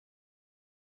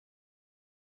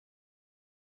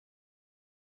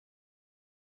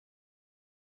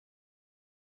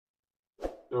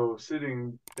So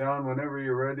sitting down whenever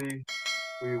you're ready,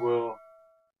 we will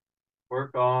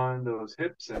work on those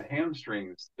hips and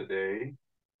hamstrings today,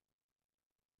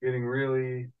 getting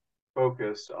really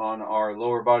focused on our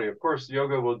lower body. Of course,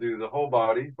 yoga will do the whole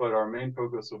body, but our main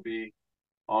focus will be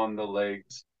on the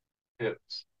legs,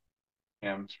 hips,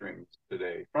 hamstrings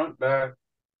today. Front, back,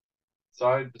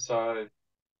 side to side,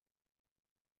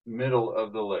 middle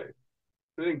of the leg.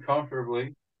 Sitting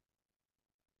comfortably.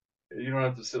 You don't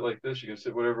have to sit like this. You can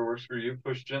sit whatever works for you.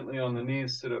 Push gently on the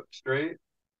knees, sit up straight.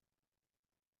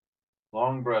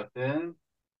 Long breath in.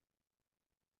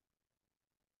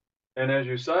 And as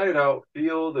you sigh it out,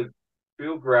 feel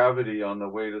gravity on the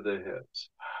weight of the hips.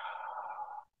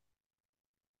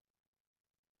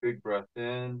 Big breath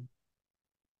in.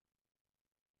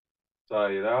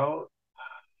 Sigh it out.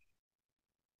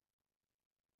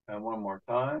 And one more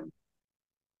time.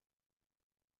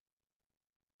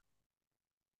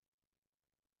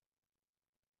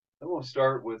 Then we'll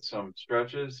start with some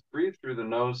stretches. Breathe through the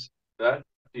nose that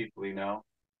deeply now.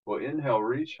 We'll inhale,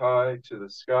 reach high to the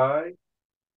sky.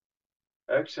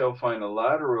 Exhale, find a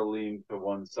lateral lean to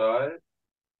one side.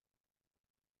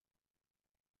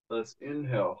 Let's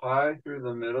inhale high through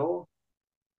the middle.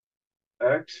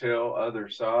 Exhale, other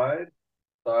side.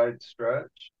 Side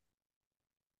stretch.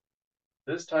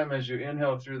 This time as you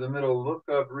inhale through the middle, look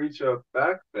up, reach up,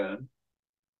 back bend.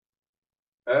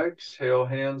 Exhale,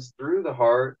 hands through the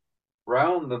heart,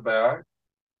 round the back.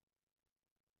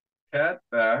 Cat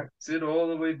back, sit all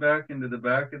the way back into the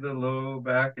back of the low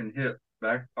back and hip,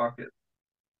 back pocket.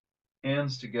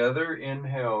 Hands together,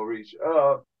 inhale, reach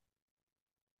up.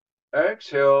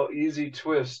 Exhale, easy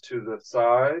twist to the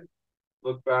side.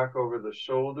 Look back over the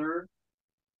shoulder.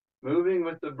 Moving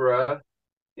with the breath.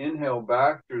 Inhale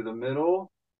back through the middle.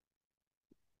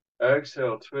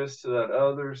 Exhale, twist to that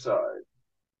other side.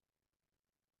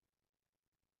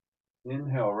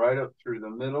 Inhale right up through the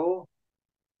middle.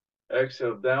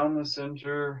 Exhale down the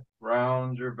center,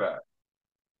 round your back.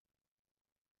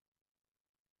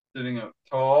 Sitting up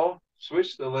tall,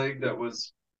 switch the leg that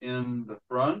was in the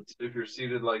front if you're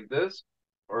seated like this,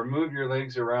 or move your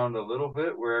legs around a little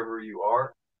bit wherever you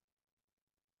are.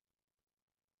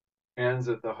 Hands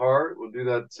at the heart. We'll do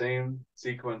that same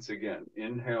sequence again.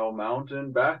 Inhale,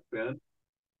 mountain, back bend.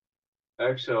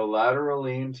 Exhale, lateral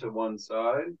lean to one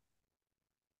side.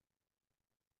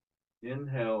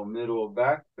 Inhale, middle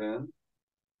back bend.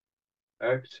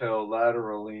 Exhale,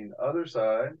 lateral lean, other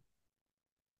side.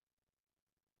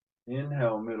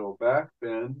 Inhale, middle back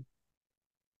bend.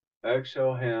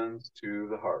 Exhale, hands to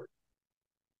the heart.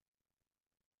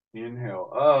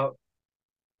 Inhale up.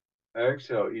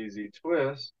 Exhale, easy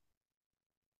twist.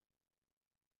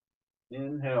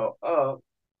 Inhale up.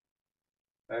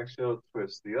 Exhale,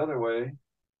 twist the other way.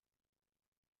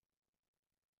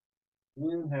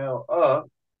 Inhale up.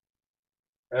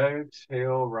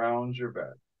 Exhale, round your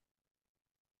back.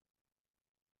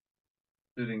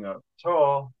 Sitting up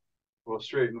tall, we'll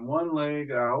straighten one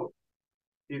leg out.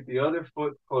 Keep the other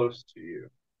foot close to you.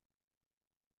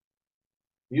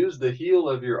 Use the heel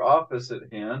of your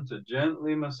opposite hand to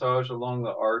gently massage along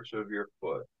the arch of your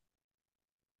foot.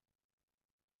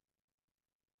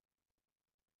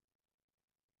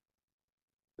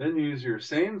 Then use your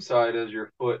same side as your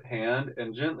foot hand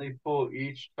and gently pull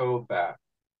each toe back.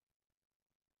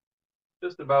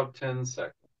 Just about 10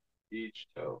 seconds, each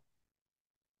toe.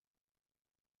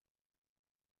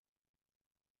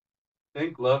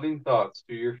 Think loving thoughts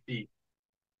to your feet.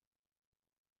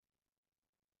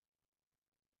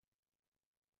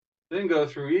 Then go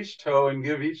through each toe and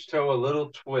give each toe a little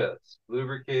twist,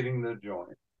 lubricating the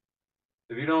joint.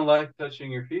 If you don't like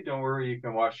touching your feet, don't worry, you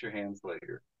can wash your hands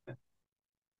later.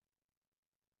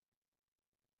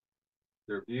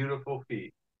 They're beautiful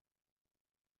feet.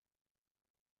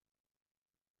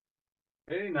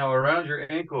 Okay, now around your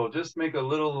ankle, just make a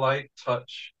little light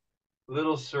touch,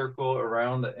 little circle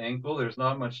around the ankle. There's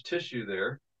not much tissue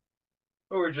there,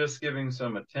 but we're just giving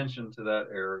some attention to that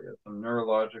area, some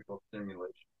neurological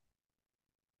stimulation.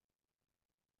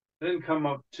 Then come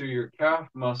up to your calf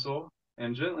muscle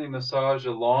and gently massage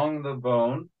along the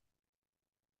bone,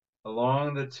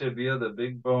 along the tibia, the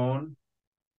big bone,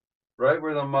 right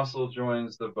where the muscle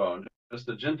joins the bone. Just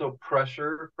a gentle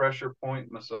pressure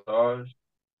point massage.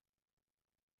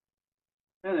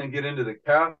 And then get into the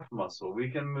calf muscle.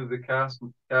 We can move the calf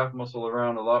muscle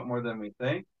around a lot more than we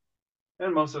think,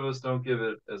 and most of us don't give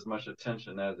it as much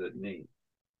attention as it needs.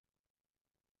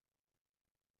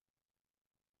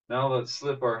 Now let's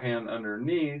slip our hand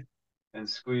underneath and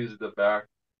squeeze the back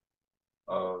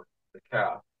of the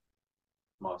calf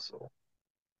muscle.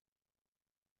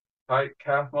 Tight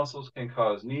calf muscles can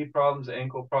cause knee problems,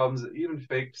 ankle problems, even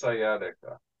fake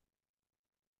sciatica,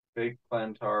 fake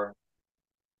plantar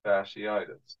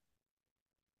fasciitis.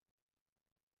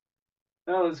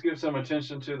 Now let's give some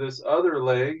attention to this other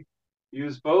leg.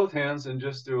 Use both hands and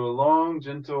just do a long,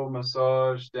 gentle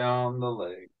massage down the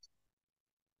leg,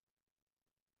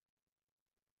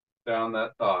 down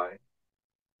that thigh.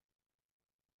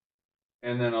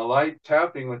 And then a light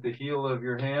tapping with the heel of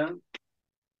your hand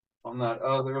on that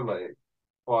other leg,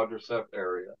 quadricep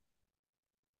area.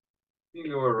 You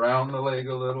can go around the leg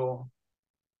a little.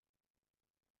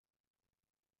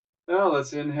 Now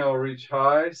let's inhale, reach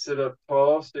high, sit up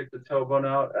tall, stick the tailbone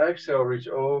out. Exhale, reach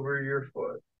over your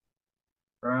foot.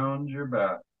 Round your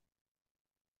back.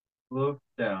 Look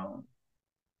down.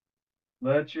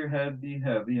 Let your head be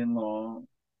heavy and long.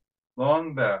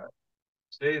 Long back.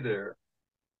 Stay there.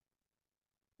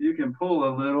 You can pull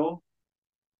a little,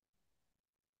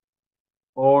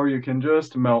 or you can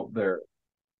just melt there.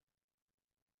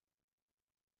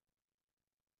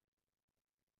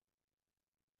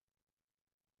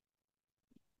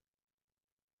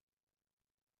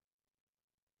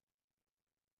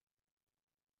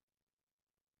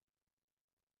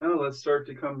 Now let's start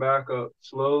to come back up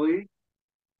slowly.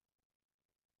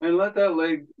 And let that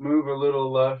leg move a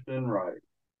little left and right.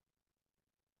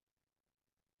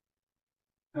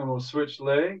 And we'll switch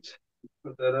legs.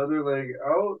 Put that other leg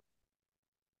out.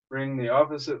 Bring the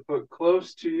opposite foot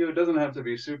close to you. It doesn't have to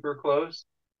be super close.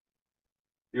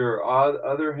 Your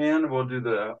other hand will do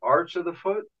the arch of the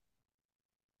foot.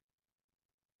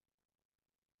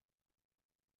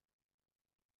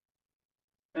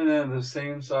 And then the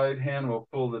same side hand will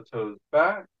pull the toes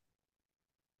back.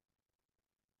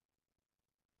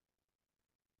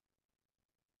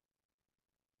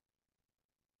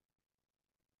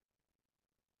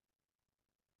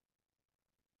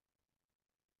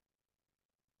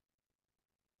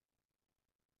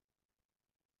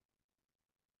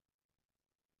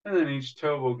 And then each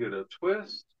toe will get a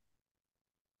twist.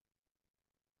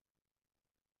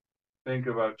 Think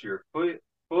about your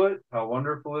foot, how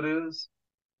wonderful it is.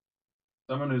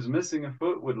 Someone who's missing a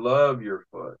foot would love your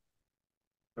foot.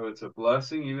 So it's a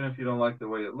blessing, even if you don't like the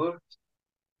way it looks.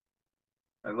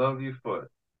 I love you, foot.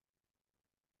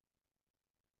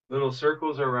 Little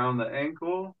circles around the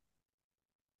ankle.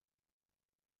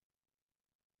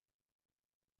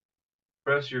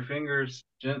 Press your fingers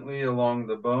gently along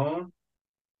the bone,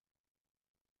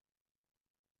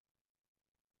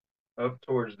 up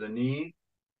towards the knee.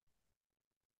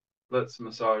 Let's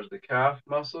massage the calf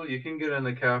muscle. You can get in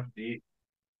the calf deep,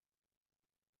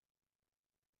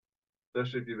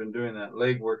 especially if you've been doing that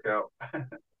leg workout.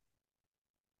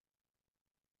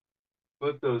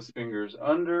 Put those fingers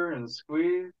under and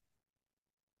squeeze.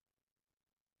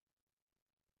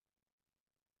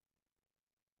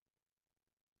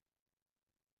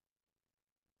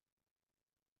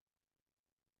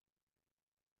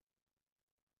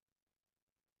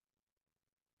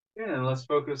 And let's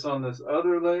focus on this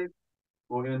other leg.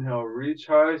 We'll inhale, reach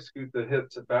high, scoot the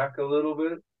hips back a little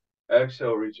bit.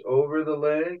 Exhale, reach over the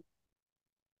leg.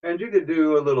 And you could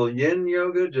do a little yin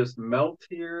yoga, just melt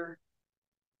here.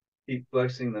 Keep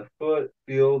flexing the foot.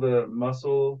 Feel the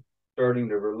muscle starting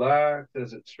to relax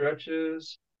as it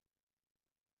stretches.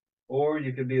 Or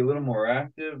you could be a little more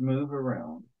active, move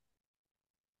around.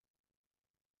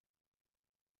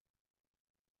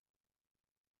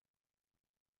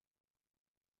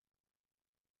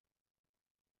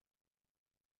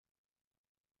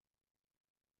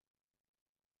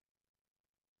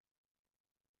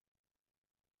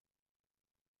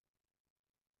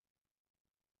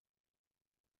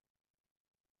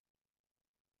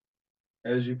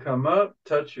 As you come up,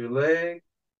 touch your leg.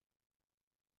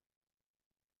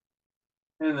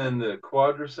 And then the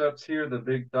quadriceps here, the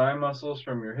big thigh muscles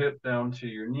from your hip down to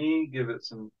your knee. Give it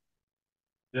some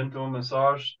gentle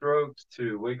massage strokes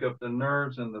to wake up the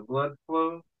nerves and the blood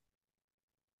flow.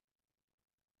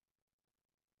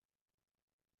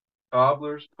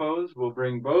 Cobbler's pose. We'll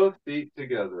bring both feet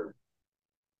together.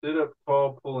 Sit up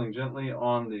tall, pulling gently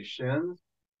on the shins.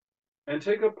 And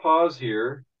take a pause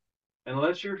here and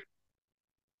let your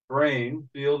brain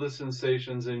feel the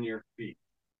sensations in your feet.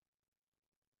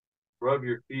 Rub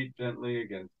your feet gently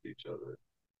against each other.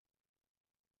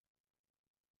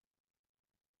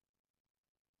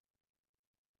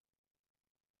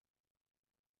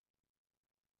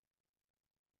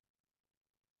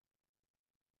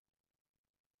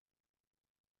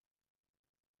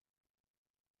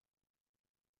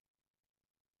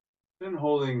 Then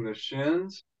holding the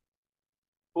shins,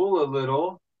 pull a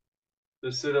little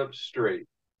to sit up straight.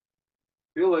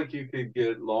 Feel like you could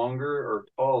get longer or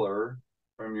taller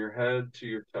from your head to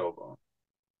your tailbone.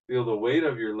 Feel the weight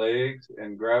of your legs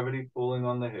and gravity pulling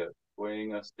on the hips,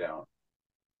 weighing us down.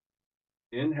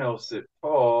 Inhale, sit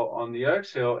tall. On the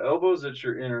exhale, elbows at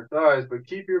your inner thighs, but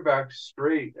keep your back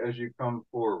straight as you come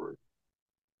forward.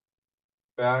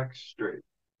 Back straight.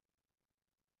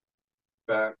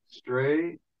 Back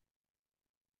straight.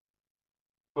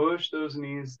 Push those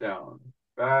knees down.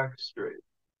 Back straight.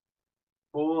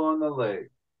 Pull on the leg.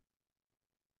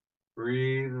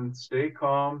 Breathe and stay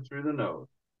calm through the nose.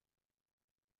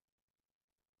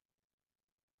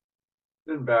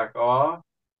 Then back off.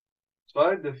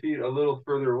 Slide the feet a little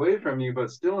further away from you,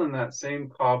 but still in that same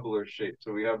cobbler shape.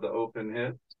 So we have the open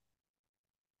hips.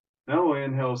 Now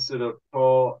inhale, sit up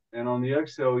tall. And on the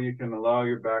exhale, you can allow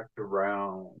your back to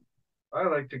round. I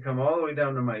like to come all the way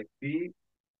down to my feet.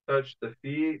 Touch the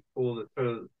feet. Pull the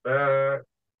toes back.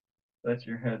 Let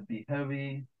your head be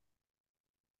heavy.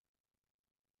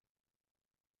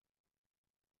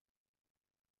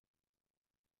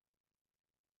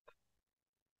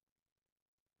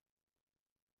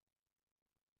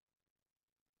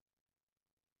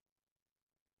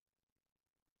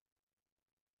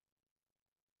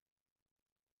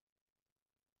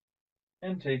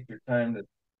 And take your time to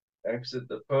exit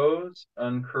the pose,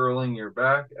 uncurling your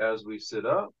back as we sit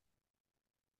up.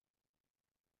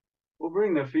 We'll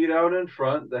bring the feet out in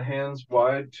front, the hands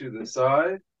wide to the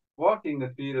side, walking the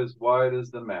feet as wide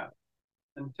as the mat.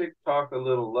 And tick-tock a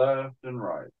little left and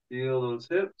right. Feel those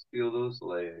hips, feel those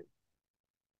legs.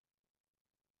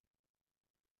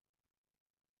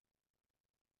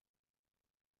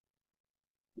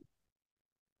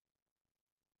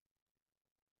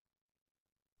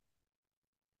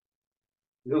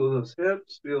 Feel those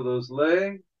hips, feel those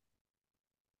legs.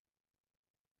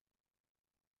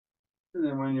 And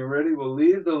then when you're ready, we'll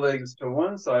leave the legs to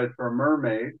one side for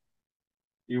mermaid.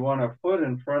 You want a foot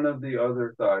in front of the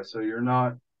other thigh, so you're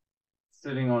not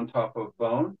sitting on top of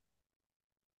bone.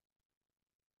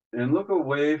 And look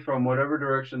away from whatever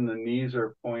direction the knees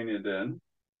are pointed in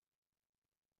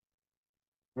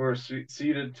for a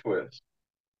seated twist.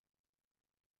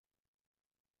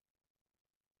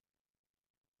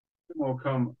 We'll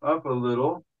come up a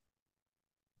little.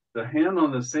 The hand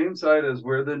on the same side as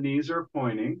where the knees are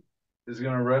pointing is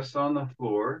going to rest on the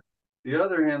floor. The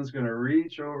other hand's going to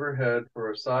reach overhead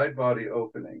for a side body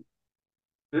opening.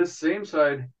 This same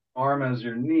side arm as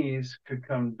your knees could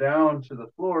come down to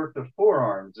the floor to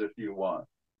forearms if you want.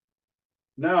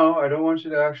 Now, I don't want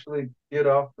you to actually get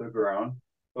off the ground,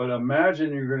 but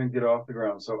imagine you're going to get off the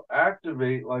ground. So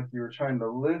activate like you're trying to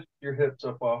lift your hips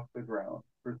up off the ground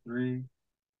for 3,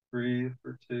 breathe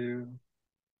for 2.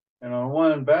 And on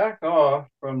 1, back off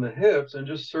from the hips and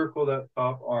just circle that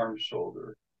top arm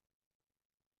shoulder.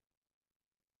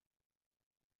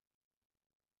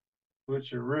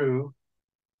 Switcheroo.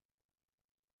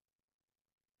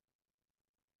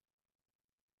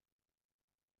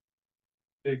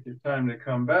 Take your time to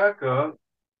come back up.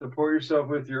 Support yourself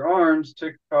with your arms.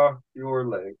 Tick-tock your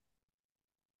leg.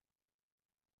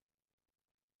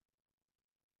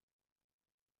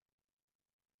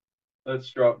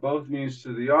 Let's drop both knees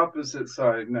to the opposite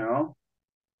side now.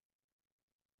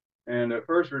 And at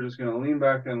first, we're just going to lean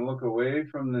back and look away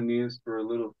from the knees for a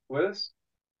little twist.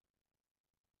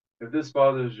 If this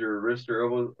bothers your wrist or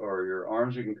elbow or your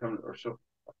arms, you can come, or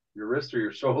your wrist or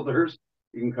your shoulders,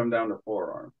 you can come down to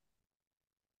forearm.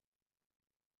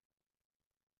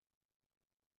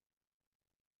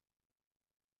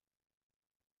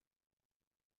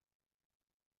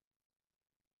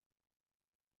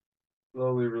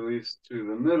 Slowly release to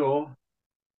the middle.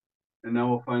 And now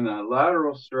we'll find that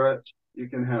lateral stretch. You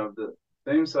can have the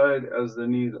same side as the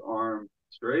knees, arm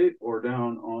straight or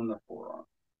down on the forearm.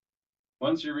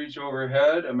 Once you reach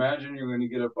overhead, imagine you're going to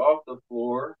get up off the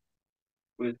floor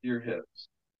with your hips.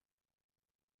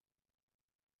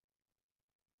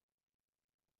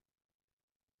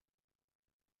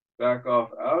 Back off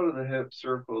out of the hip,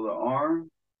 circle the arm.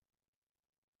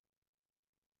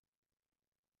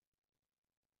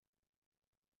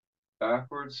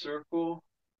 Backward circle.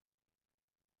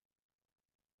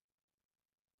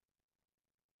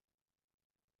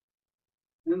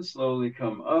 And slowly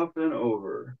come up and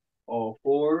over. All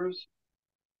fours.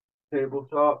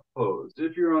 Tabletop pose.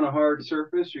 If you're on a hard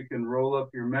surface, you can roll up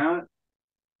your mat.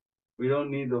 We don't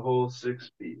need the whole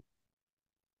 6 feet.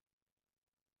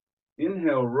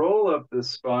 Inhale, roll up the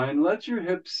spine. Let your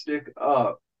hips stick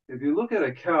up. If you look at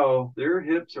a cow, their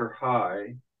hips are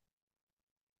high.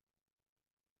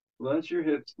 Let your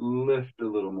hips lift a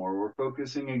little more. We're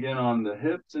focusing again on the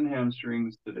hips and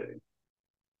hamstrings today.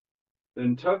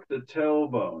 Then tuck the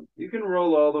tailbone. You can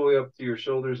roll all the way up to your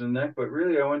shoulders and neck, but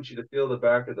really I want you to feel the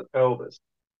back of the pelvis.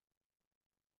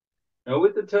 Now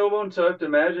with the tailbone tucked,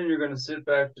 imagine you're going to sit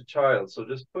back to child. So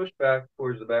just push back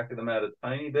towards the back of the mat a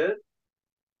tiny bit.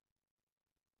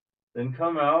 Then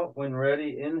come out. When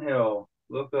ready, inhale,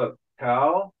 look up,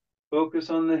 cow, focus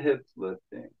on the hips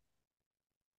lifting.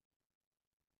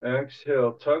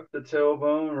 Exhale, tuck the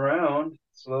tailbone round,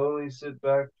 slowly sit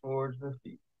back towards the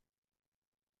feet.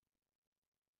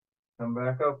 Come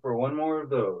back up for one more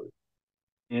of those.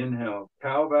 Inhale,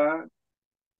 cow back.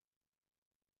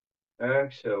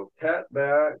 Exhale, cat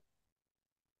back.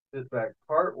 Sit back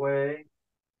part way.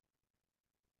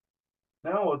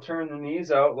 Now we'll turn the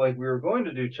knees out like we were going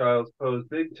to do child's pose,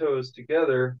 big toes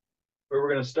together, but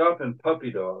we're going to stop in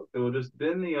puppy dog. So we'll just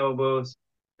bend the elbows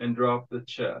and drop the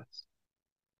chest.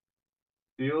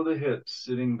 Feel the hips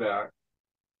sitting back.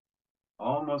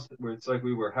 Almost where it's like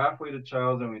we were halfway to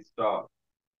child's and we stopped.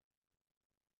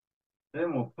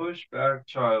 Then we'll push back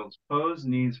child's pose,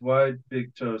 knees wide,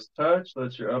 big toes touch.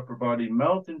 Let your upper body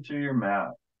melt into your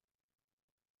mat.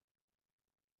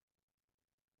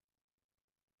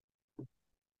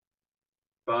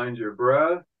 Find your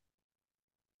breath.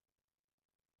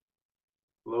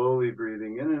 Slowly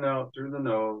breathing in and out through the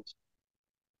nose.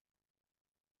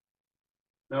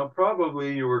 Now,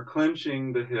 probably you were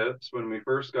clenching the hips when we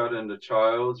first got into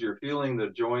child's. You're feeling the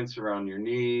joints around your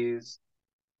knees.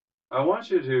 I want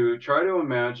you to try to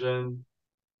imagine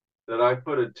that I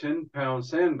put a 10-pound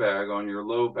sandbag on your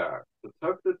low back. So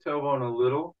tuck the tailbone a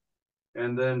little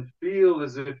and then feel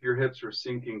as if your hips are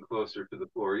sinking closer to the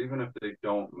floor, even if they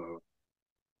don't move.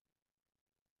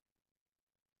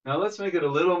 Now let's make it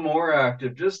a little more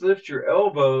active. Just lift your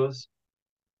elbows,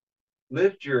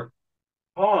 lift your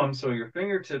palms so your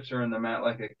fingertips are in the mat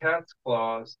like a cat's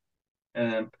claws,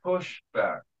 and then push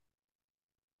back.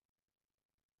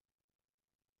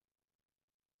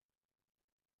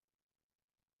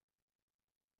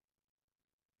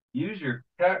 Use your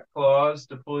cat claws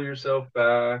to pull yourself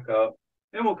back up,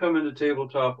 and we'll come into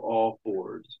tabletop all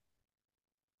fours.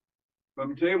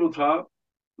 From tabletop,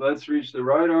 let's reach the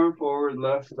right arm forward,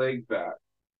 left leg back.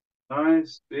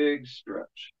 Nice big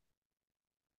stretch.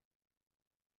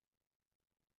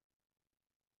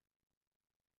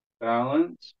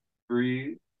 Balance,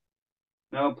 breathe.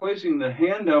 Now placing the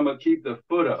hand down, but keep the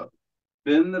foot up.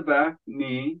 Bend the back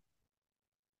knee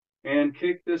and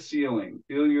kick the ceiling.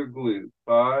 Feel your glute.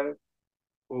 5,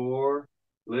 4,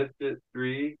 lift it.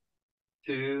 3,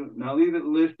 2. Now leave it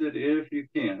lifted if you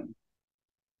can.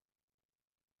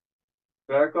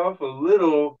 Back off a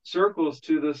little, circles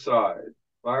to the side.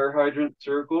 Fire hydrant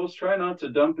circles. Try not to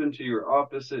dump into your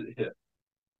opposite hip.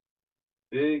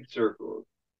 Big circles.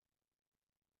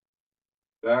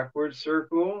 Backward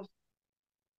circles.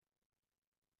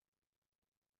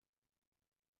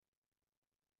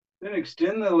 Then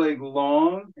extend the leg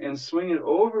long and swing it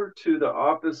over to the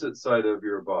opposite side of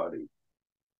your body.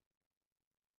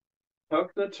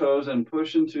 Tuck the toes and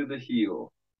push into the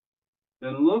heel.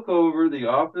 Then look over the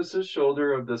opposite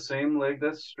shoulder of the same leg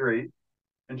that's straight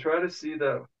and try to see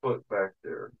that foot back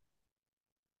there.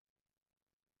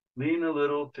 Lean a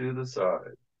little to the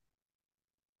side.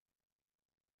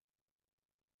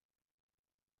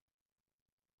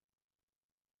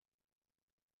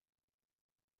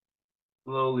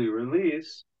 Slowly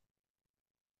release.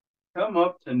 Come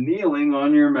up to kneeling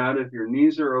on your mat if your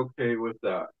knees are okay with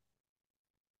that.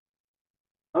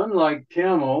 Unlike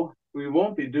camel, we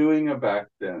won't be doing a back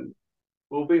bend.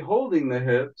 We'll be holding the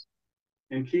hips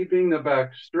and keeping the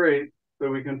back straight so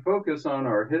we can focus on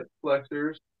our hip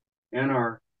flexors and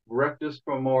our rectus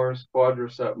femoris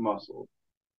quadricep muscles.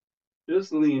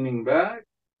 Just leaning back,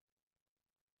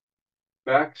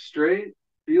 back straight.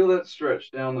 Feel that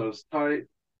stretch down those tight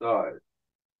thighs.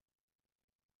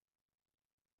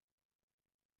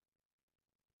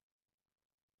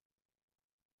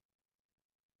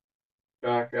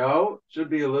 Back out,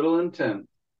 should be a little intense.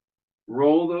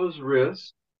 Roll those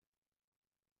wrists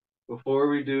before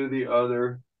we do the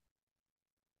other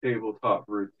tabletop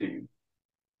routine.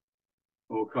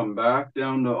 We'll come back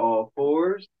down to all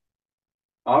fours.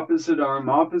 Opposite arm,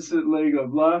 opposite leg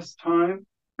of last time.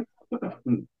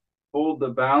 Hold the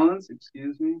balance,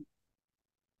 excuse me.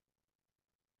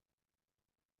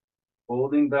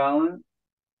 Holding balance.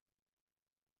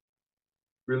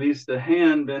 Release the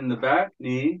hand, bend the back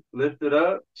knee, lift it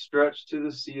up, stretch to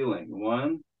the ceiling.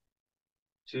 1,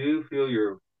 2, feel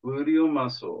your gluteal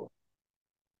muscle.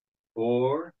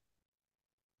 4,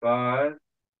 5,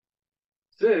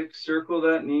 6, circle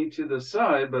that knee to the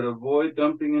side, but avoid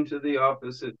dumping into the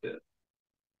opposite hip.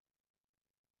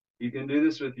 You can do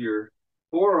this with your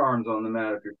forearms on the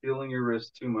mat if you're feeling your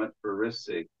wrist too much for wrist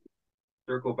safety.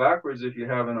 Circle backwards if you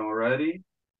haven't already.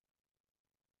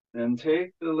 Then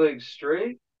take the leg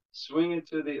straight swing it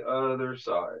to the other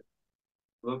side.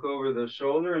 Look over the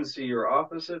shoulder and see your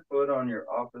opposite foot on your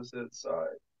opposite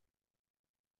side.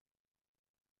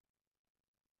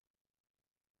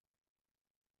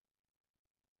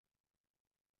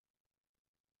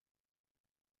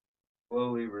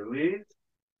 Slowly release.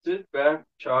 Sit back,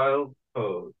 child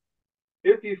pose.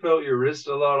 If you felt your wrist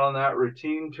a lot on that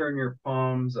routine, turn your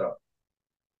palms up.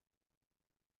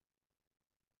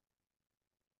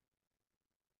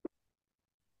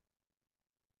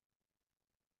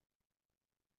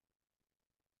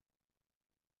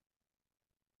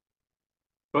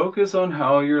 Focus on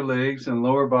how your legs and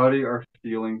lower body are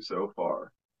feeling so far.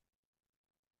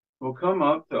 We'll come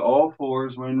up to all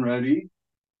fours when ready.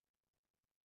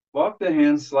 Walk the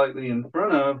hands slightly in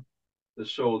front of the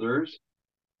shoulders.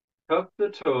 Tuck the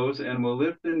toes and we'll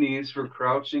lift the knees for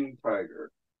crouching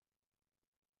tiger.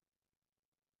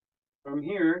 From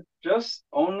here, just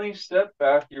only step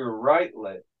back your right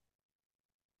leg.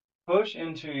 Push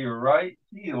into your right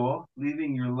heel,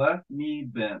 leaving your left knee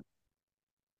bent.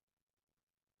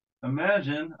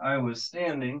 Imagine I was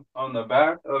standing on the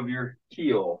back of your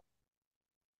heel.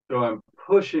 So I'm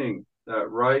pushing that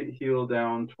right heel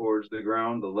down towards the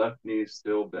ground, the left knee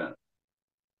still bent.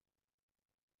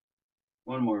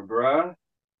 One more breath.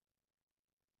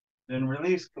 Then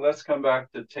release. Let's come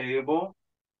back to table.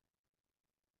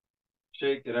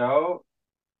 Shake it out.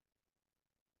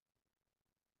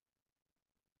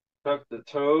 Tuck the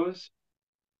toes.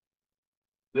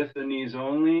 Lift the knees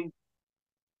only.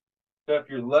 Step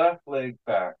your left leg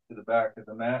back to the back of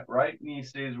the mat. Right knee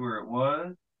stays where it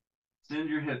was. Send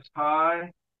your hips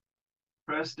high.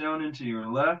 Press down into your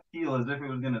left heel as if it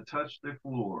was going to touch the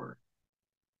floor.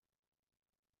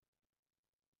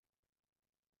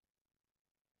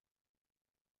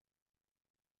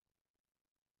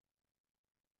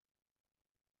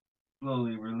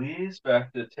 Slowly release,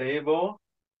 back to table.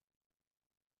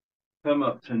 Come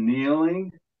up to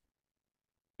kneeling.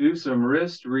 Do some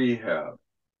wrist rehab.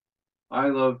 I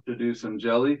love to do some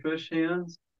jellyfish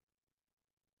hands,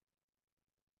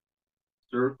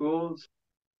 circles,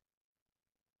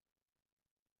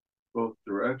 both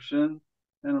direction,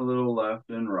 and a little left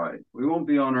and right. We won't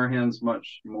be on our hands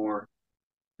much more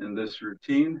in this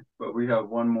routine, but we have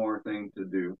one more thing to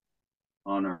do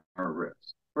on our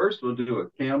wrists. First, we'll do a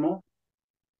camel.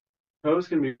 Toes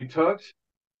can be tucked.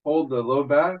 Hold the low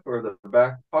back or the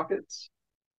back pockets.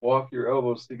 Walk your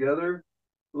elbows together.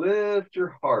 Lift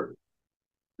your heart.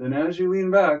 Then as you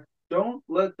lean back, don't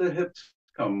let the hips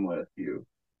come with you.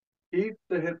 Keep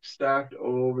the hips stacked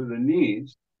over the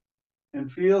knees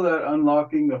and feel that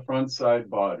unlocking the front side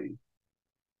body.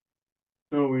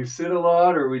 So we sit a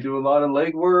lot or we do a lot of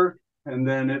leg work and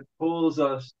then it pulls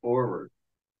us forward.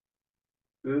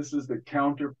 This is the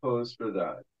counter pose for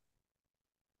that.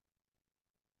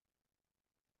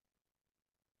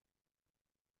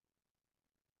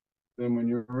 Then when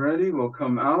you're ready, we'll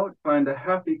come out, find a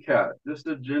happy cat, just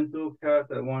a gentle cat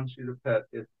that wants you to pet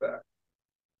its back.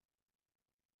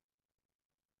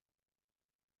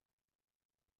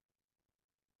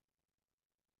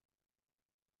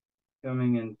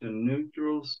 Coming into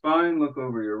neutral spine, look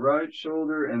over your right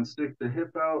shoulder and stick the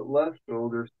hip out, left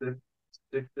shoulder,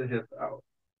 stick the hip out.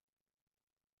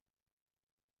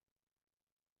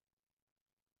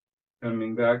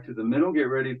 Coming back to the middle, get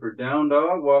ready for down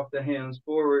dog, walk the hands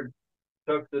forward,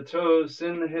 tuck the toes,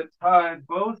 send the hips high,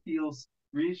 both heels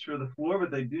reach for the floor,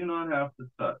 but they do not have to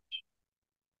touch.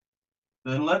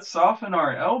 Then let's soften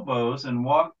our elbows and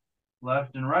walk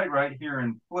left and right here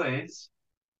in place.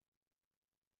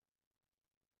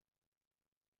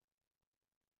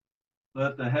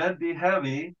 Let the head be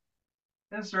heavy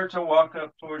and start to walk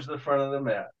up towards the front of the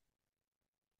mat.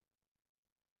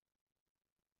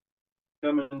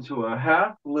 Come into a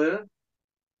half lift,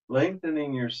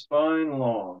 lengthening your spine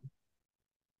long.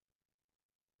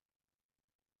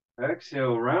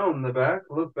 Exhale, round the back,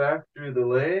 look back through the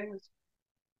legs.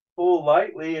 Pull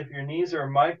lightly if your knees are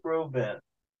micro bent.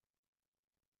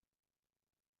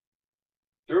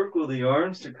 Circle the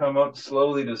arms to come up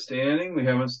slowly to standing. We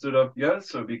haven't stood up yet,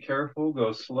 so be careful.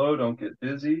 Go slow, don't get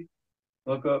dizzy.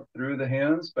 Look up through the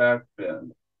hands, back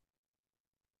bend.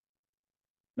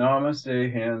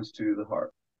 Namaste, hands to the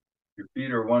heart. Your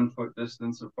feet are 1 foot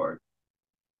distance apart.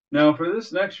 Now for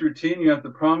this next routine, you have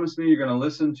to promise me you're going to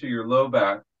listen to your low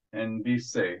back and be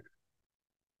safe.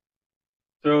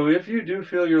 So if you do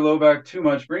feel your low back too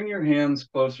much, bring your hands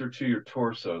closer to your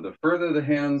torso. The further the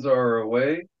hands are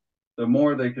away, the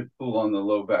more they could pull on the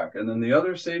low back. And then the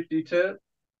other safety tip,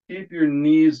 keep your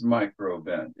knees micro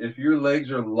bent. If your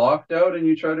legs are locked out and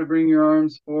you try to bring your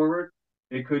arms forward,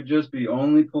 it could just be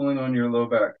only pulling on your low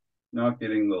back, not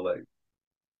getting the leg.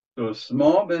 So a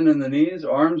small bend in the knees,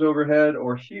 arms overhead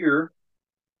or here.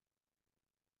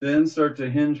 Then start to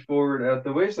hinge forward at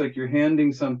the waist like you're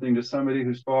handing something to somebody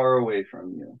who's far away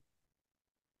from you.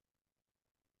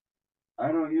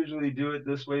 I don't usually do it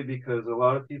this way because a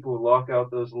lot of people lock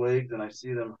out those legs and I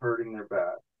see them hurting their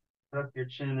back. Tuck your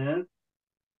chin in.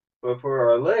 But for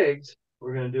our legs,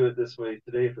 we're going to do it this way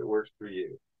today if it works for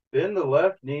you. Bend the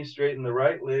left knee, straighten the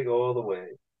right leg all the way.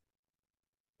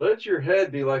 Let your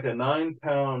head be like a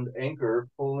 9-pound anchor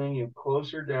pulling you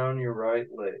closer down your right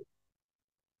leg.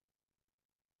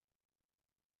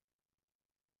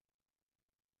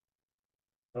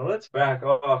 Now let's back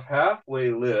off,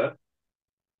 halfway lift.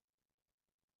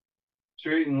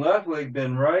 Straighten left leg,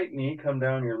 bend right knee, come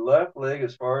down your left leg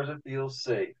as far as it feels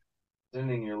safe.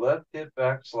 Sending your left hip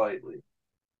back slightly.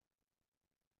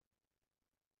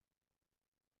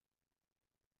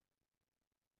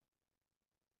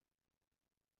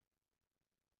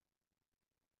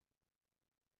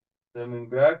 Then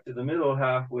move back to the middle,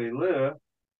 halfway lift.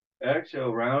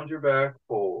 Exhale, round your back,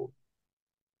 fold.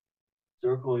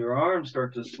 Circle your arms,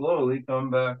 start to slowly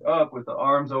come back up with the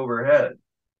arms overhead,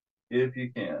 if you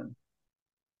can.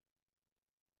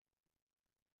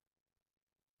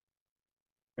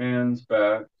 Hands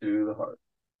back to the heart.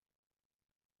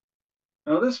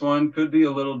 Now this one could be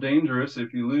a little dangerous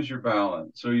if you lose your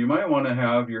balance. So you might want to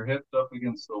have your hips up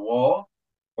against the wall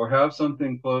or have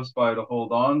something close by to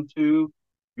hold on to.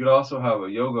 You could also have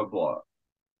a yoga block.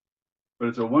 But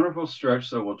it's a wonderful stretch,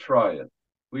 so we'll try it.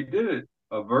 We did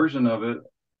a version of it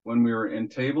when we were in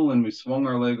table and we swung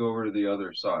our leg over to the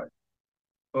other side.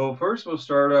 So first we'll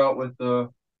start out with the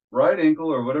right ankle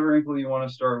or whatever ankle you want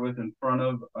to start with in front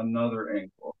of another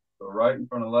ankle. So right in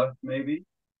front of left maybe.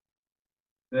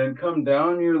 Then come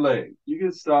down your leg. You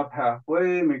can stop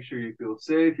halfway, make sure you feel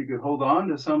safe. You could hold on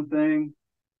to something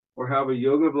or have a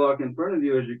yoga block in front of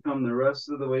you as you come the rest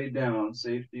of the way down,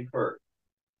 safety first.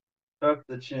 Tuck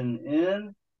the chin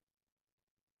in.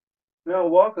 Now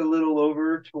walk a little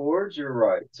over towards your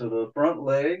right. So the front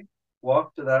leg,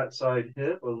 walk to that side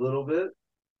hip a little bit.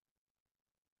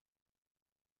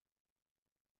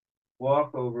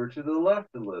 Walk over to the left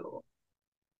a little.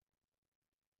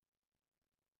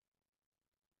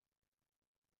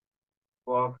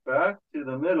 Walk back to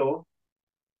the middle.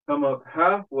 Come up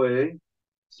halfway.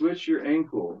 Switch your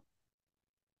ankle.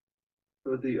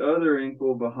 Put the other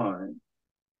ankle behind.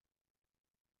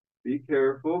 Be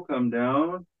careful. Come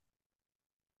down.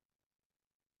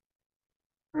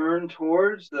 Turn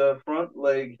towards the front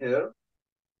leg hip.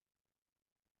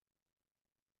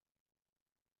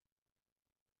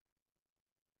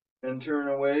 And turn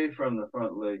away from the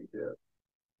front leg hip.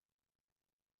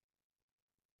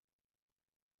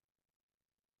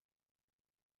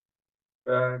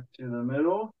 Back to the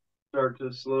middle. Start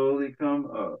to slowly come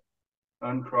up.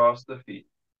 Uncross the feet.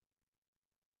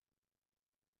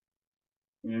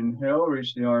 Inhale,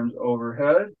 reach the arms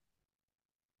overhead.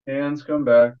 Hands come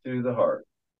back to the heart.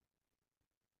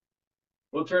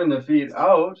 We'll turn the feet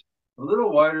out a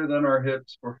little wider than our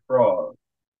hips for frog.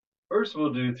 First,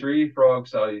 we'll do 3 frog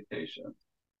salutations.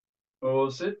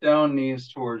 We'll sit down,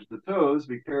 knees towards the toes.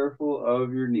 Be careful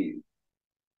of your knees.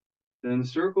 Then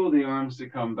circle the arms to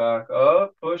come back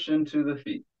up. Push into the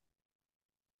feet.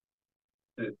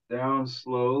 Sit down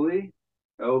slowly.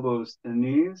 Elbows to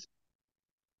knees.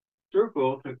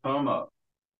 Circle to come up.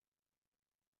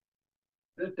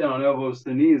 Sit down, elbows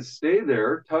to knees. Stay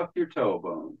there. Tuck your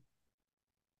tailbone.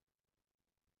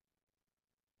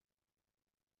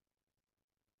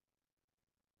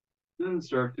 Then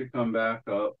start to come back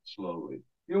up slowly.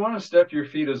 You want to step your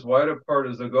feet as wide apart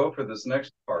as they go for this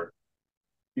next part.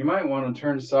 You might want to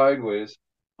turn sideways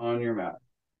on your mat.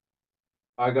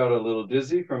 I got a little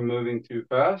dizzy from moving too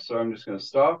fast, so I'm just going to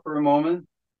stop for a moment.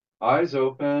 Eyes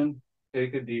open,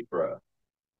 take a deep breath.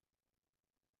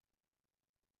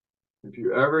 If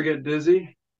you ever get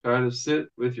dizzy, try to sit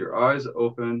with your eyes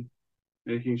open,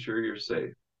 making sure you're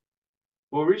safe.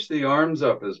 We'll reach the arms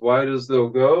up as wide as they'll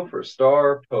go for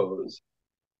star pose.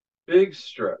 Big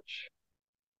stretch.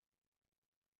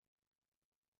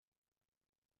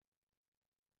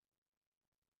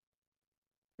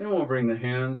 And we'll bring the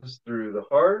hands through the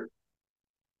heart,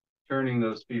 turning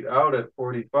those feet out at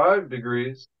 45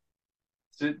 degrees.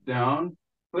 Sit down,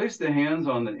 place the hands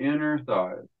on the inner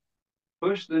thighs.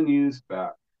 Push the knees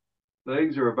back.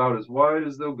 Legs are about as wide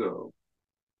as they'll go.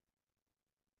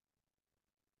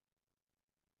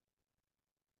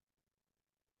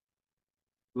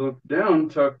 Look down,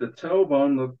 tuck the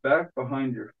tailbone, look back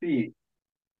behind your feet.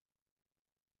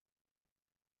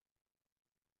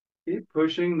 Keep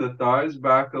pushing the thighs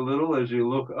back a little as you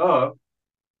look up.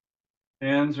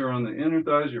 Hands are on the inner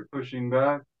thighs, you're pushing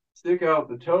back. Stick out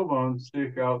the toe bone,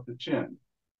 stick out the chin.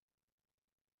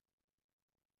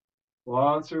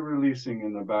 Lots of releasing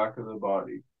in the back of the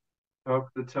body. Tuck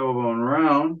the tailbone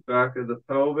round, back of the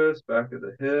pelvis, back of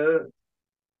the hip,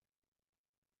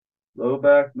 low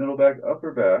back, middle back,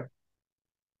 upper back.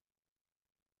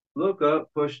 Look up,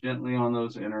 push gently on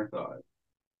those inner thighs.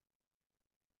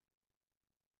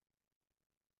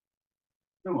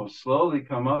 Then we'll slowly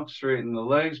come up, straighten the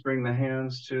legs, bring the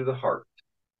hands to the heart.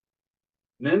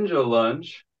 Ninja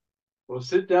lunge. We'll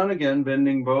sit down again,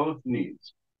 bending both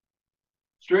knees.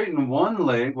 Straighten one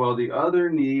leg while the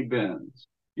other knee bends.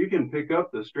 You can pick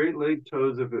up the straight leg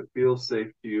toes if it feels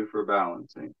safe to you for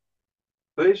balancing.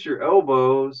 Place your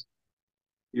elbows,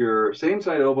 your same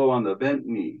side elbow on the bent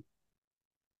knee.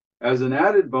 As an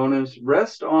added bonus,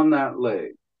 rest on that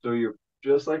leg. So you're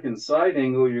just like in side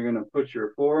angle, you're going to put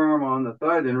your forearm on the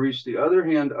thigh, then reach the other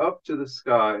hand up to the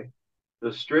sky,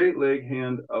 the straight leg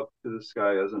hand up to the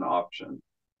sky as an option.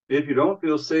 If you don't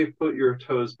feel safe, put your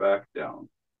toes back down.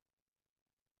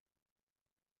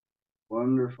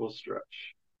 Wonderful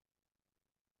stretch.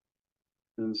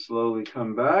 Then slowly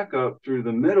come back up through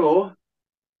the middle.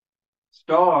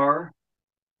 Star.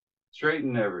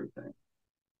 Straighten everything.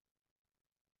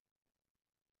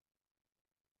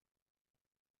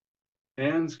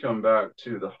 Hands come back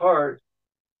to the heart.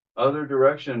 Other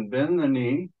direction, bend the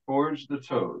knee, forge the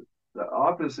toes. The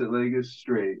opposite leg is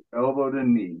straight, elbow to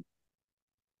knee.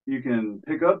 You can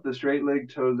pick up the straight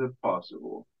leg toes if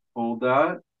possible. Hold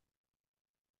that.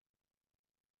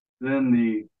 Then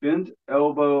the bent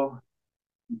elbow,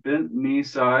 bent knee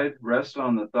side, rest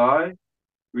on the thigh.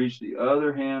 Reach the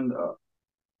other hand up.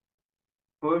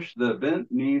 Push the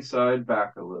bent knee side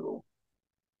back a little.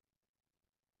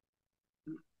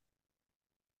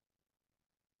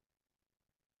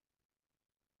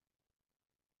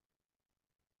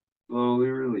 Slowly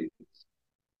release.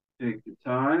 Take your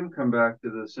time, come back to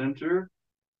the center.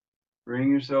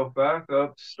 Bring yourself back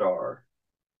up, star.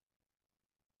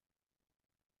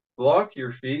 Block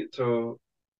your feet, so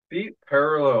feet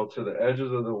parallel to the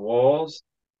edges of the walls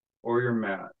or your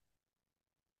mat.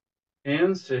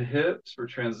 Hands to hips for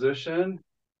transition.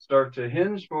 Start to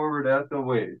hinge forward at the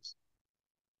waist.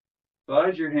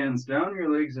 Slide your hands down your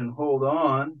legs and hold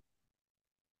on.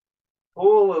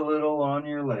 Pull a little on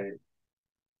your leg.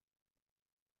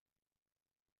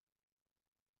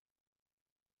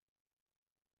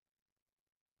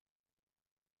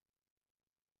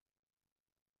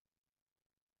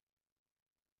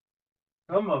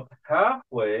 Come up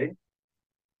halfway.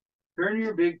 Turn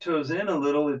your big toes in a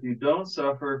little if you don't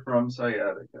suffer from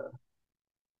sciatica.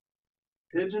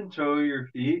 Pigeon toe your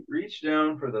feet, reach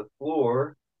down for the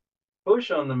floor,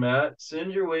 push on the mat,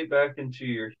 send your weight back into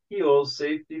your heels,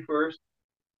 safety first,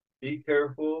 be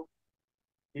careful.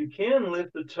 You can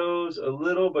lift the toes a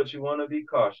little, but you want to be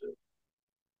cautious.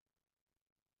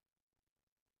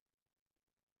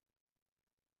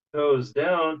 Toes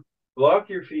down, block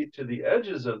your feet to the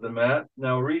edges of the mat.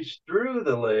 Now reach through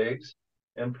the legs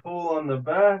and pull on the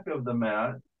back of the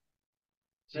mat.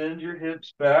 Send your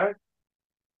hips back.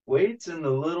 Weights in the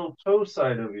little toe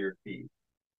side of your feet.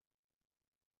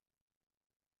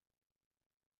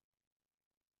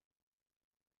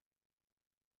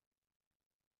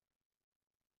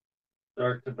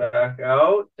 Start to back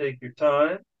out. Take your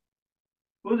time.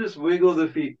 We'll just wiggle the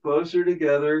feet closer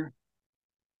together.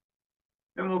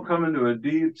 And we'll come into a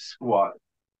deep squat.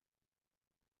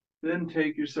 Then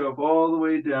take yourself all the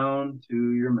way down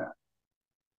to your mat.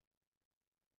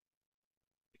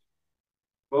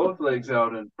 Both legs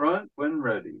out in front when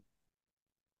ready.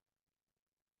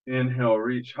 Inhale,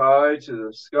 reach high to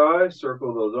the sky,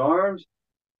 circle those arms.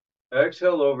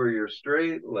 Exhale over your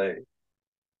straight leg.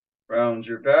 Round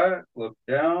your back, look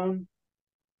down.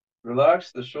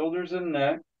 Relax the shoulders and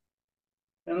neck.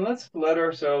 And let's let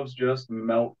ourselves just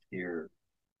melt here.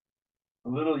 A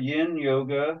little yin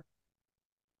yoga.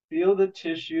 Feel the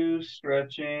tissue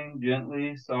stretching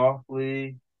gently,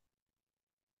 softly.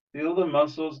 Feel the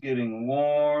muscles getting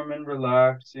warm and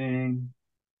relaxing.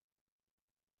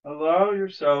 Allow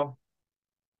yourself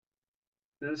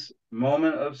this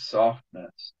moment of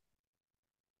softness.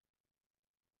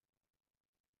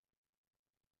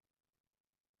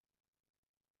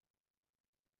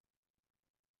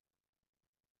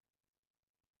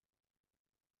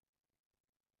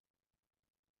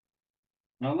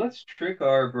 Now let's trick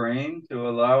our brain to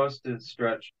allow us to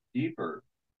stretch deeper.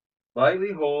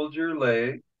 Lightly hold your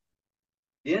leg.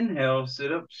 Inhale,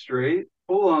 sit up straight,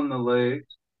 pull on the legs.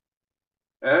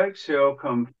 Exhale,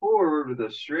 come forward with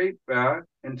a straight back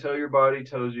until your body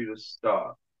tells you to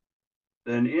stop.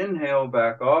 Then inhale,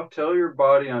 back off, tell your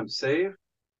body I'm safe.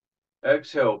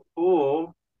 Exhale,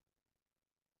 pull.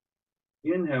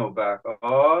 Inhale back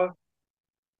off.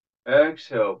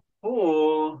 Exhale,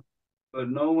 pull, but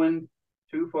no one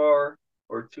too far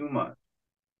or too much.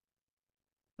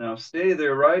 Now stay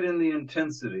there right in the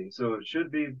intensity. So it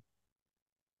should be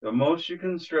the most you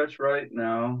can stretch right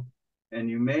now. And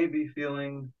you may be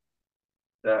feeling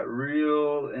that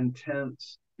real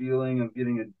intense feeling of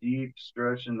getting a deep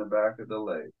stretch in the back of the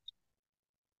leg.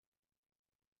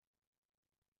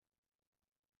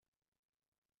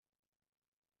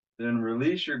 Then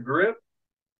release your grip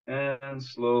and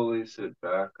slowly sit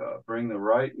back up. Bring the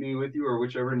right knee with you or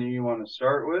whichever knee you want to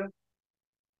start with.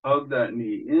 Hug that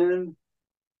knee in.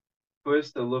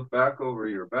 Twist to look back over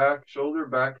your back. Shoulder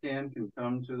backhand can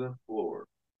come to the floor.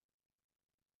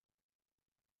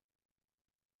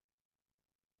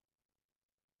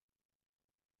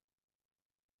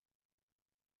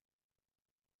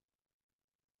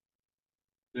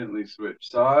 Gently switch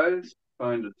sides.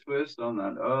 Find a twist on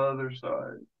that other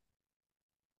side.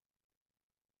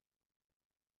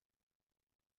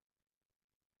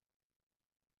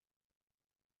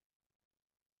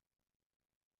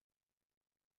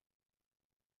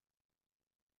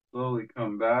 Slowly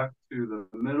come back to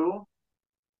the middle.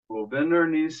 We'll bend our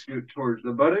knees, scoot towards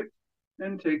the buttock,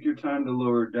 and take your time to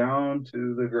lower down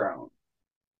to the ground.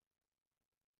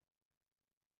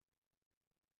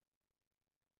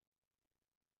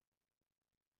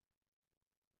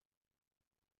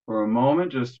 For a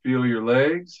moment, just feel your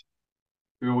legs.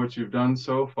 Feel what you've done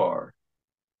so far.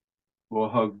 We'll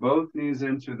hug both knees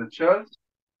into the chest.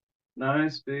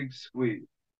 Nice big squeeze.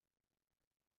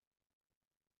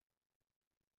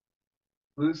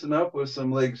 Loosen up with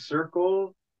some leg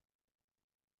circles.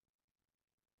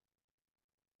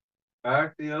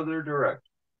 Back the other direction.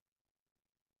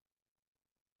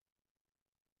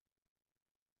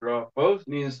 Drop both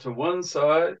knees to one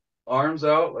side, arms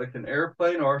out like an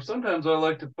airplane, or sometimes I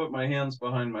like to put my hands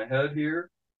behind my head here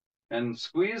and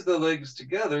squeeze the legs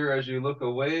together as you look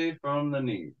away from the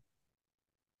knee.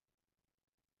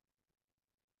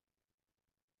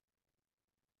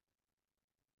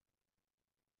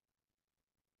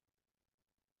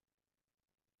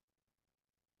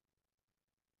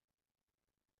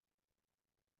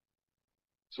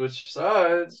 Switch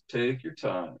sides, take your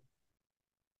time.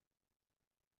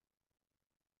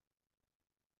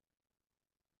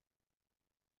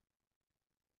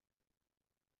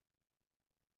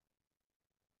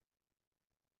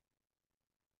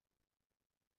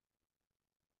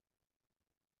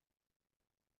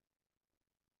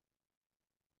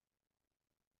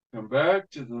 Come back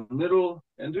to the middle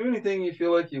and do anything you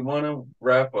feel like you want to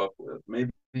wrap up with.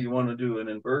 Maybe you want to do an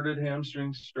inverted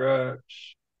hamstring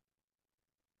stretch,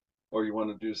 or you want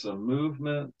to do some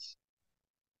movements.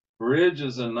 Bridge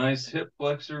is a nice hip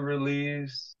flexor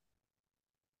release.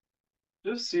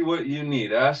 Just see what you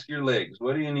need. Ask your legs,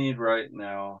 what do you need right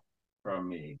now from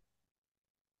me?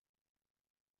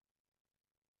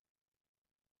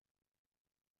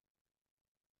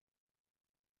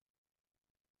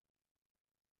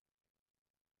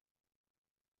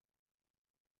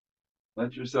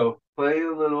 Let yourself play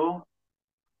a little.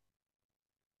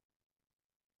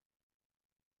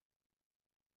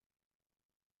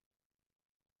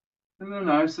 And then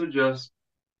I suggest,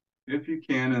 if you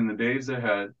can, in the days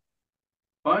ahead,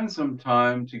 find some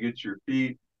time to get your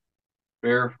feet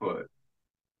barefoot.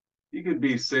 You could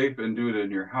be safe and do it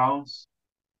in your house,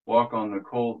 walk on the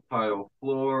cold tile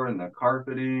floor and the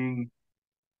carpeting,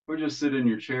 or just sit in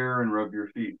your chair and rub your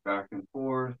feet back and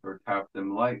forth or tap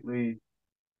them lightly.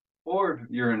 Or if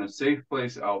you're in a safe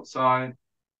place outside,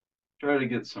 try to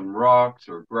get some rocks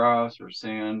or grass or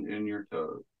sand in your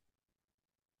toes.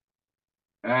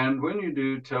 And when you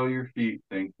do, tell your feet,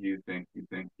 thank you, thank you,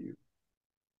 thank you.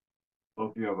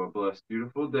 Hope you have a blessed,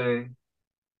 beautiful day.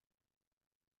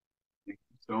 Thank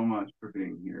you so much for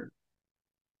being here.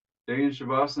 Stay in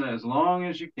Shavasana as long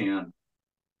as you can.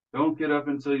 Don't get up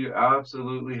until you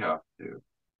absolutely have to.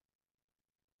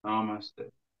 Namaste.